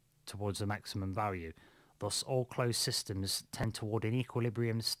time towards a maximum value. Thus, all closed systems tend toward an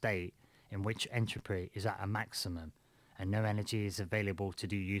equilibrium state in which entropy is at a maximum and no energy is available to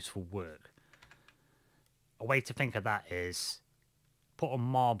do useful work. A way to think of that is put a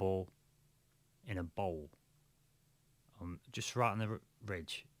marble in a bowl, just right on the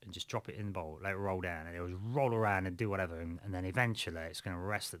ridge, and just drop it in the bowl, let it roll down, and it'll roll around and do whatever, and then eventually it's going to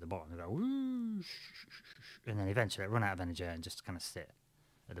rest at the bottom and go whoosh, and then eventually it run out of energy and just kind of sit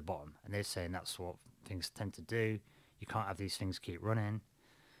at the bottom. And they're saying that's what things tend to do. You can't have these things keep running,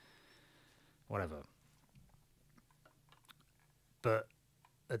 whatever. But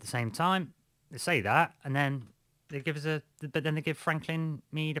at the same time, they say that, and then they give us but then they give Franklin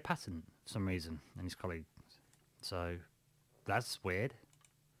Mead a patent for some reason, and his colleagues. So that's weird.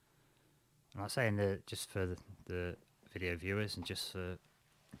 I'm not saying that just for the video viewers and just for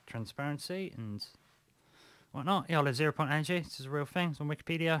transparency and whatnot. Yeah, 0-point energy. This is a real thing. It's on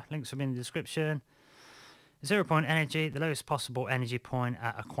Wikipedia. Links will be in the description. 0-point energy, the lowest possible energy point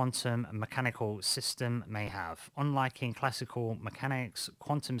at a quantum mechanical system may have. Unlike in classical mechanics,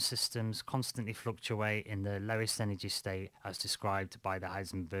 quantum systems constantly fluctuate in the lowest energy state as described by the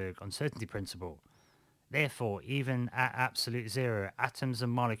Heisenberg uncertainty principle. Therefore, even at absolute zero, atoms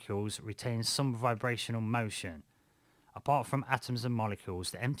and molecules retain some vibrational motion. Apart from atoms and molecules,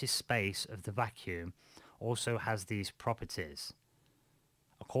 the empty space of the vacuum also has these properties.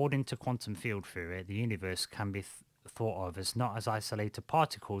 According to quantum field theory, the universe can be thought of as not as isolated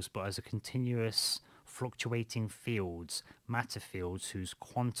particles, but as a continuous fluctuating fields, matter fields whose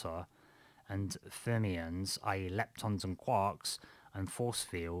quanta and fermions, i.e. leptons and quarks, and force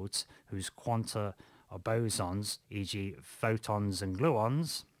fields whose quanta are bosons, e.g. photons and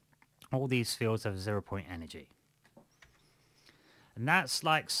gluons. All these fields have 0-point energy. And that's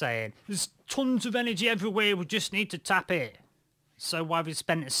like saying, there's tons of energy everywhere, we just need to tap it. So why have we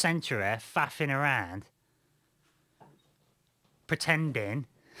spent a century faffing around, pretending,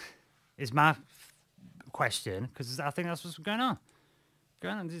 is my question, because I think that's what's going on.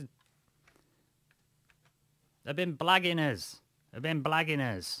 They've been blagging us.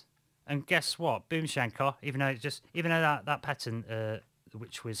 And guess what? Boomshanker, even though that patent,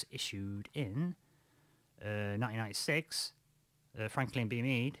 which was issued in 1996, Franklin B.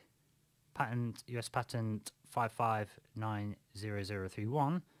 Mead, US patent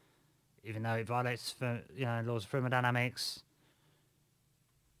 5590031, even though it violates laws of thermodynamics,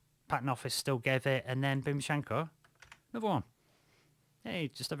 patent office still gave it, and then boom shankar, another one.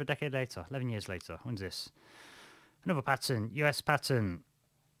 Hey, just over a decade later, 11 years later. When's this? Another patent, US patent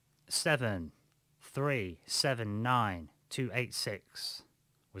 7379286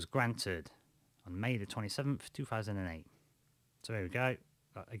 was granted on May the 27th, 2008. So there we go.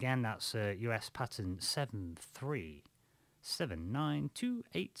 Again, that's US patent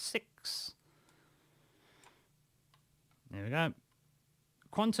 7379286. There we go.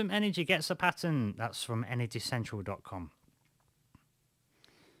 Quantum energy gets a patent. That's from energycentral.com.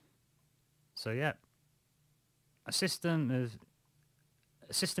 So yeah, a system is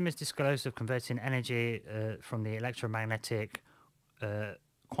disclosed of converting energy from the electromagnetic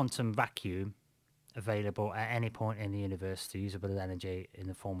quantum vacuum available at any point in the universe to usable energy in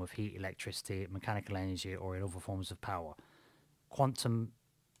the form of heat, electricity, mechanical energy, or in other forms of power. Quantum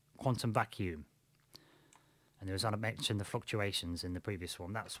vacuum. And there was, I mentioned the fluctuations in the previous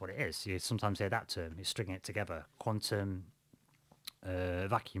one. That's what it is. You sometimes hear that term. You're stringing it together. Quantum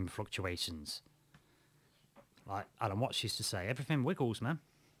vacuum fluctuations. Like Alan Watts used to say, everything wiggles, man.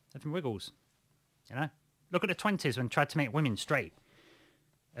 Everything wiggles. You know? Look at the 20s when they tried to make women straight.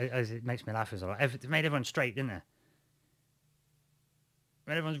 As it makes me laugh as well. They made everyone straight, didn't they?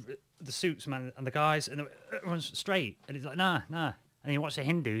 Made everyone, the suits, man, and the guys, and everyone's straight. And it's like, nah. And you watch the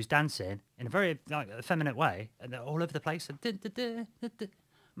Hindus dancing in a very effeminate way, and they're all over the place. And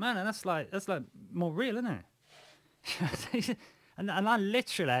man, and that's like more real, isn't it? and I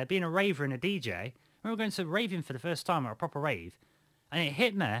literally, being a raver and a DJ, I remember going to raving for the first time at a proper rave, and it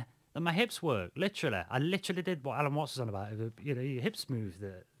hit me that my hips work. Literally, I literally did what Alan Watts was on about. Your hips move,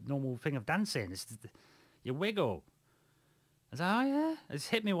 the normal thing of dancing. It's you wiggle. I was like, oh yeah. It's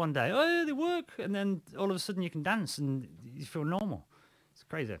hit me one day. Oh yeah, they work, and then all of a sudden you can dance and you feel normal. It's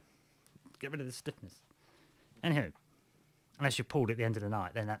crazy. Get rid of the stiffness. Anywho, unless you pulled at the end of the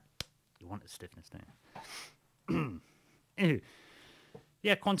night, then you want the stiffness, don't you? Anywho,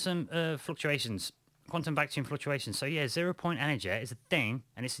 yeah, quantum fluctuations. Quantum vacuum fluctuations. So yeah, 0-point energy is a thing,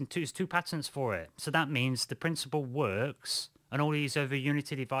 and it's two patents for it. So that means the principle works, and all these other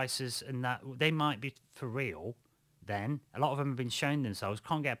Unity devices and that they might be for real. Then a lot of them have been shown themselves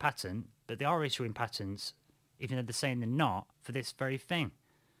can't get a patent, but they are issuing patents, even though they're saying they're not, for this very thing.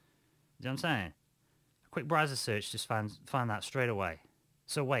 You know what I'm saying? A quick browser search just found that straight away.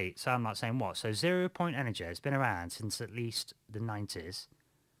 So wait, so I'm not saying what? So 0-point energy has been around since at least the 90s,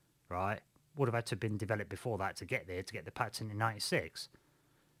 right? Would have had to have been developed before that to get there, to get the patent in 96.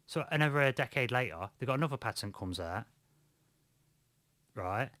 So over a decade later, they've got another patent comes out,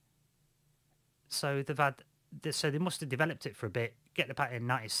 right? So they must have developed it for a bit, get the patent in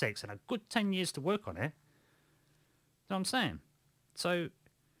 96, and a good 10 years to work on it. You know what I'm saying?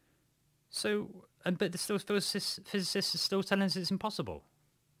 But still, physicists are still telling us it's impossible.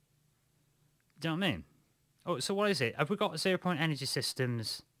 Do you know what I mean? Oh, so what is it? Have we got 0-point energy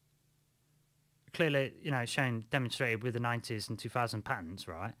systems clearly, shown, demonstrated with the 90s and 2000 patents,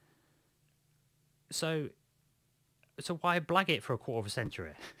 right? So why blag it for a quarter of a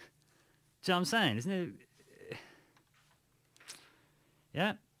century? Do you know what I'm saying? Isn't it?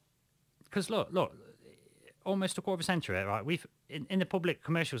 Yeah. Because look, almost a quarter of a century, right? We've in the public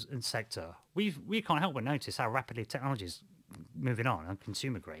commercial sector, we can't help but notice how rapidly technology is moving on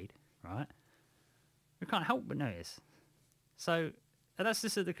consumer grade, right? We can't help but notice. So that's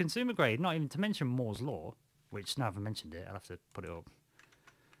just at the consumer grade, not even to mention Moore's law, which now I've mentioned it, I'll have to put it up.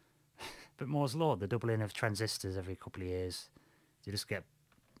 But Moore's law, the doubling of transistors every couple of years, you just get,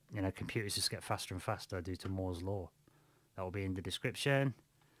 computers just get faster and faster due to Moore's law. That will be in the description.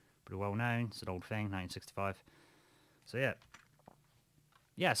 Pretty well known. It's an old thing, 1965. So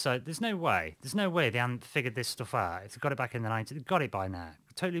yeah, so there's no way they haven't figured this stuff out. If they got it back in the 90s, they got it by now.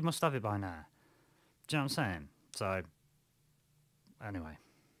 Totally must have it by now. Do you know what I'm saying? So anyway,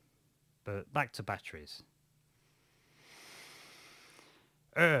 but back to batteries.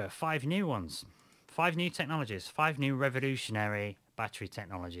 5 new ones. 5 new technologies. 5 new revolutionary battery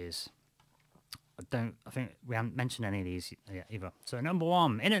technologies. I think we haven't mentioned any of these yet either. So number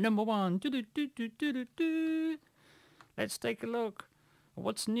one. Let's take a look.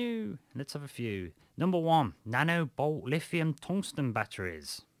 What's new? Let's have a few. Number 1. Nanobolt lithium tungsten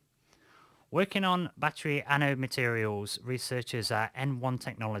batteries. Working on battery anode materials, researchers at N1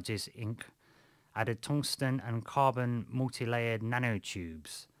 Technologies Inc. added tungsten and carbon multi-layered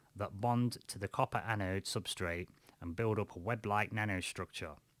nanotubes that bond to the copper anode substrate and build up a web-like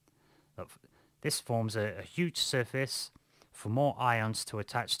nanostructure This forms a huge surface for more ions to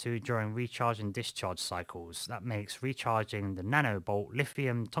attach to during recharge and discharge cycles. That makes recharging the nanobolt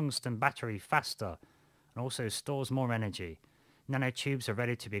lithium tungsten battery faster and also stores more energy. Nanotubes are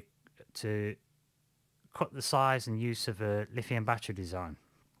ready to cut the size and use of a lithium battery design.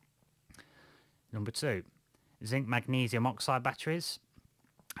 Number 2, zinc magnesium oxide batteries.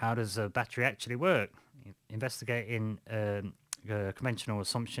 How does a battery actually work? Investigating conventional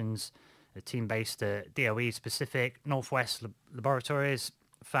assumptions, a team based at DOE specific Northwest laboratories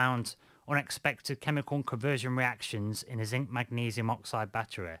found unexpected chemical conversion reactions in a zinc magnesium oxide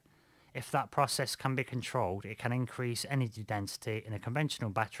battery. If that process can be controlled, it can increase energy density in a conventional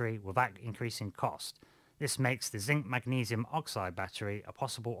battery without increasing cost. This makes the zinc magnesium oxide battery a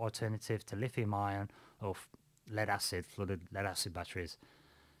possible alternative to lithium ion or flooded lead acid batteries,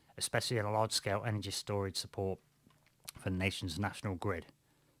 especially in a large scale energy storage support for the nation's national grid.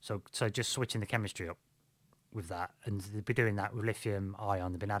 So just switching the chemistry up with that, and they'll be doing that with lithium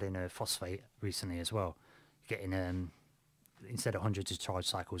ion. They've been adding a phosphate recently as well, getting instead of hundreds of charge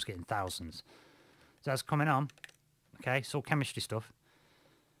cycles, getting thousands. So that's coming on. Okay, it's all chemistry stuff.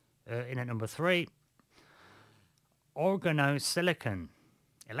 In at number 3, organosilicon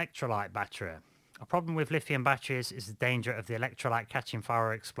electrolyte battery. A problem with lithium batteries is the danger of the electrolyte catching fire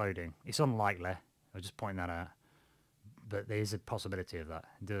or exploding. It's unlikely. I'll just point that out. But there is a possibility of that.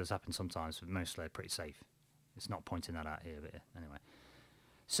 It does happen sometimes, but mostly pretty safe. It's not pointing that out here, but anyway.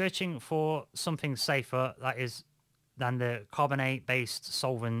 Searching for something safer than the carbonate-based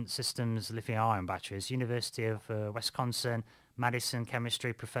solvent systems lithium-ion batteries, University of Wisconsin, Madison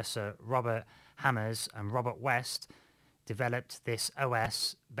chemistry professor Robert Hammers and Robert West developed this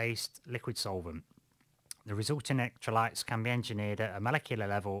OS-based liquid solvent. The resulting electrolytes can be engineered at a molecular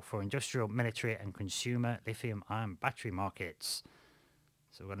level for industrial, military and consumer lithium-ion battery markets.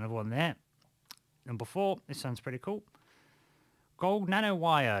 So we've got another one there. Number 4, this sounds pretty cool. Gold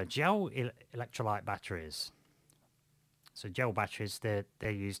nanowire gel electrolyte batteries. So gel batteries, they're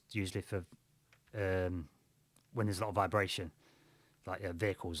used usually for when there's a lot of vibration, like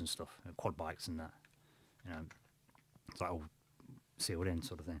vehicles and stuff, quad bikes and that. You know, it's like all sealed in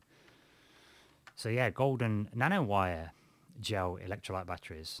sort of thing. So yeah, golden nanowire gel electrolyte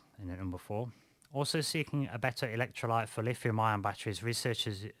batteries in at number 4. Also seeking a better electrolyte for lithium-ion batteries,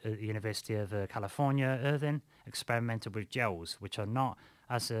 researchers at the University of California, Irvine, experimented with gels, which are not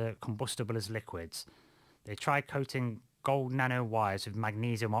as combustible as liquids. They tried coating gold nanowires with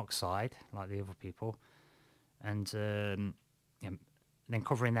magnesium oxide, like the other people, and then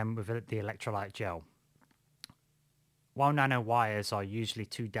covering them with the electrolyte gel. While nanowires are usually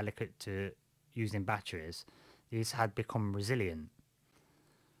too delicate to use in batteries, these had become resilient.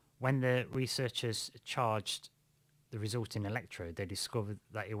 When the researchers charged the resulting electrode, they discovered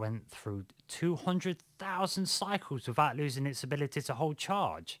that it went through 200,000 cycles without losing its ability to hold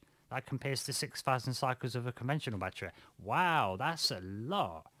charge. That compares to 6,000 cycles of a conventional battery. Wow, that's a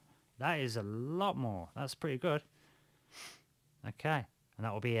lot. That is a lot more. That's pretty good. Okay, and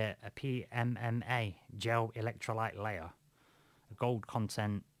that will be a PMMA, gel electrolyte layer. A gold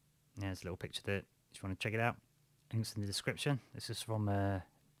content. Yeah, there's a little picture there. If you want to check it out, links in the description. This is from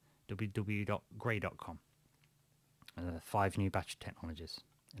www.grey.com. 5 new battery technologies.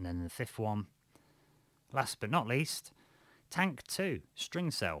 And then the 5th one, last but not least, Tank 2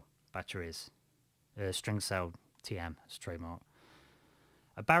 string cell batteries. String cell TM, it's trademark.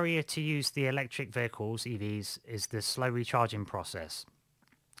 A barrier to use the electric vehicles, EVs, is the slow recharging process.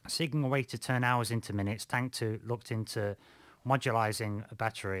 Seeking a way to turn hours into minutes, Tank 2 looked into modularizing a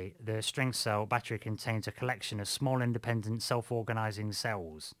battery. The string cell battery contains a collection of small independent self-organizing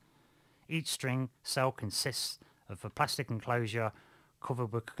cells. Each string cell consists of a plastic enclosure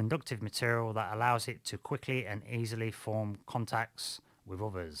covered with conductive material that allows it to quickly and easily form contacts with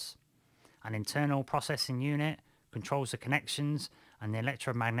others. An internal processing unit controls the connections and the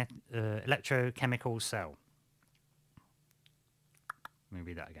electrochemical cell. Let me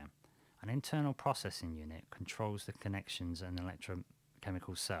read that again. An internal processing unit controls the connections and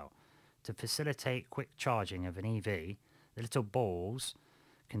electrochemical cell. To facilitate quick charging of an EV, the little balls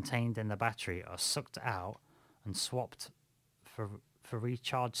contained in the battery are sucked out and swapped for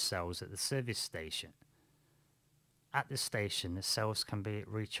recharge cells at the service station. At the station, the cells can be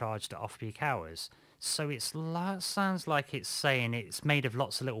recharged at off-peak hours. So it sounds like it's saying it's made of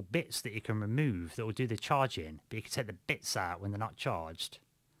lots of little bits that you can remove that will do the charging, but you can take the bits out when they're not charged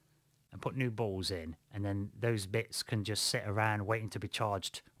and put new balls in, and then those bits can just sit around waiting to be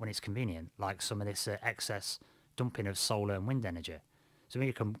charged when it's convenient, like some of this excess dumping of solar and wind energy. So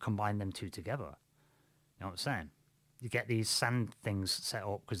you can combine them two together. You know what I'm saying? You get these sand things set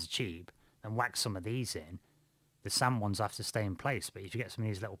up because they're cheap. and whack some of these in, the sand ones have to stay in place. But if you get some of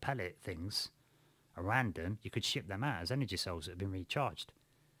these little pellet things around them, you could ship them out as energy cells that have been recharged.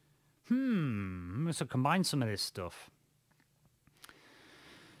 So combine some of this stuff.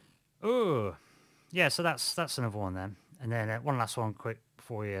 Oh, yeah, so that's another one then. And then one last one quick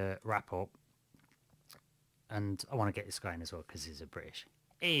before we wrap up. And I want to get this guy in as well because he's a British.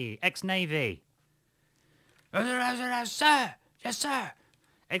 Hey, ex-Navy. Sir. Yes, sir.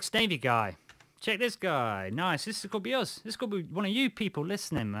 Ex-Navy guy. Check this guy. Nice. This could be us. This could be one of you people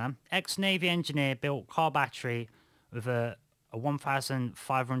listening, man. Ex-Navy engineer built car battery with a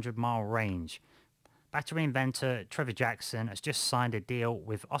 1,500 mile range. Battery inventor Trevor Jackson has just signed a deal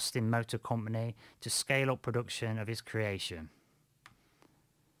with Austin Motor Company to scale up production of his creation.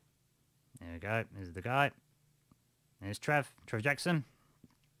 There we go. There's the guy. There's Trevor Jackson.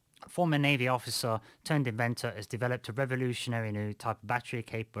 Former Navy officer turned inventor has developed a revolutionary new type of battery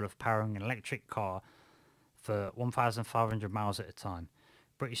capable of powering an electric car for 1,500 miles at a time.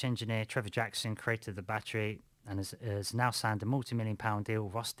 British engineer Trevor Jackson created the battery and has now signed a multi-million-pound deal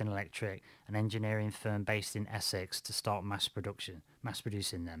with Austin Electric, an engineering firm based in Essex, to start mass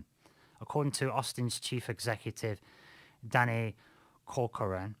producing them. According to Austin's chief executive, Danny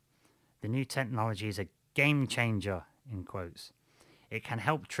Corcoran, the new technology is a game changer, in quotes. It can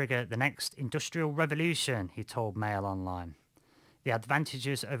help trigger the next industrial revolution, he told Mail Online. The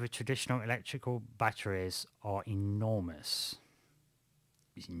advantages over traditional electrical batteries are enormous.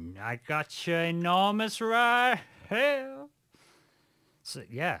 I got you enormous right here. So,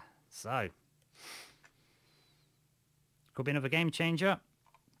 yeah, so. Could be another game changer.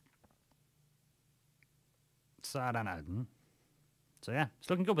 So, I don't know. So, yeah, it's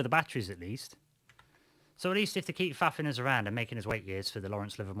looking good with the batteries at least. So at least if they keep faffing us around and making us wait years for the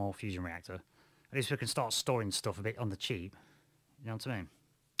Lawrence Livermore fusion reactor, at least we can start storing stuff a bit on the cheap. You know what I mean?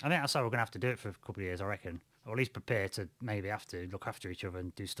 I think that's how we're going to have to do it for a couple of years, I reckon. Or at least prepare to maybe have to look after each other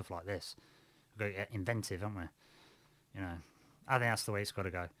and do stuff like this. We've got to get inventive, haven't we? You know, I think that's the way it's got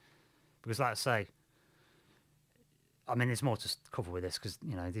to go. Because like I say, I mean, there's more to cover with this because,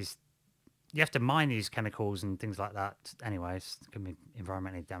 you know, you have to mine these chemicals and things like that anyway. It can be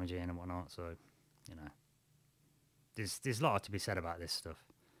environmentally damaging and whatnot, so, you know. There's a lot to be said about this stuff.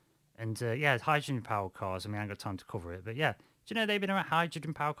 And, yeah, hydrogen-powered cars, I mean, I ain't got time to cover it. But, yeah, do you know they've been around,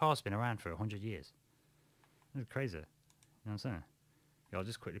 hydrogen-powered cars have been around for 100 years? That's crazy. You know what I'm saying? Yeah, I'll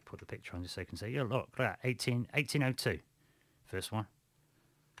just quickly put the picture on just so you can say, yeah, look at that, 1802. First one.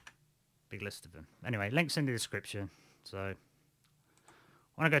 Big list of them. Anyway, links in the description. So, I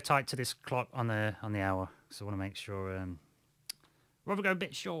want to go tight to this clock on the hour. So I want to make sure, rather go a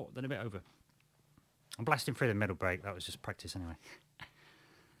bit short than a bit over. I'm blasting through the middle break. That was just practice anyway.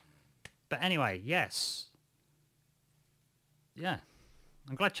 But anyway, yes. Yeah.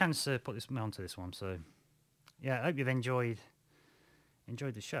 I'm glad Chance put this onto this one. So, yeah, I hope you've enjoyed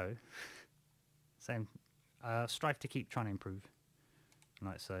the show. Same. Strive to keep trying to improve.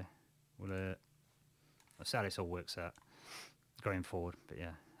 Like I say, we'll see how this all works out going forward. But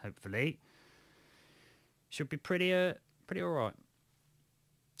yeah, hopefully should be pretty all right.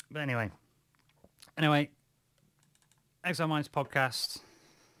 But anyway, Exile Minds podcast.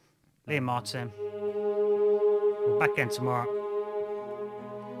 Liam Martin. We're back again tomorrow.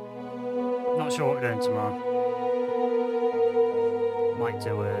 Not sure what we're doing tomorrow. Might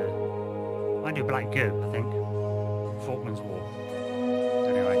do Black Goo, I think. Falklands War.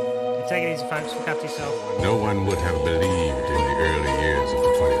 Anyway, take it easy, folks. Look after yourself. No one would have believed in the early years of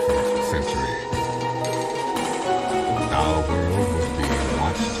the 21st century. Our world was being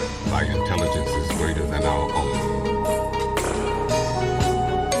watched by intelligences greater than our own.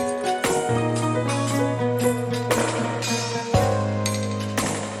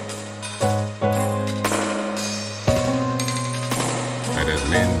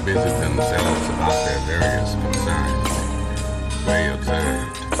 Men busied themselves about their various concerns. They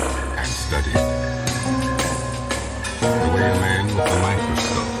observed and studied. The way a man with a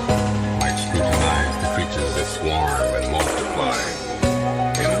microscope might scrutinize the creatures that swarm and multiply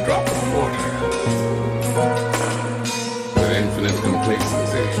in a drop of water. With infinite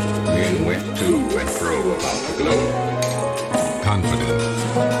complacency, men went to and fro about the globe, confident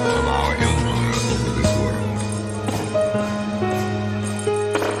of our empire over this world.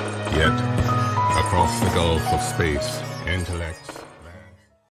 Yet, across the gulf of space, intellects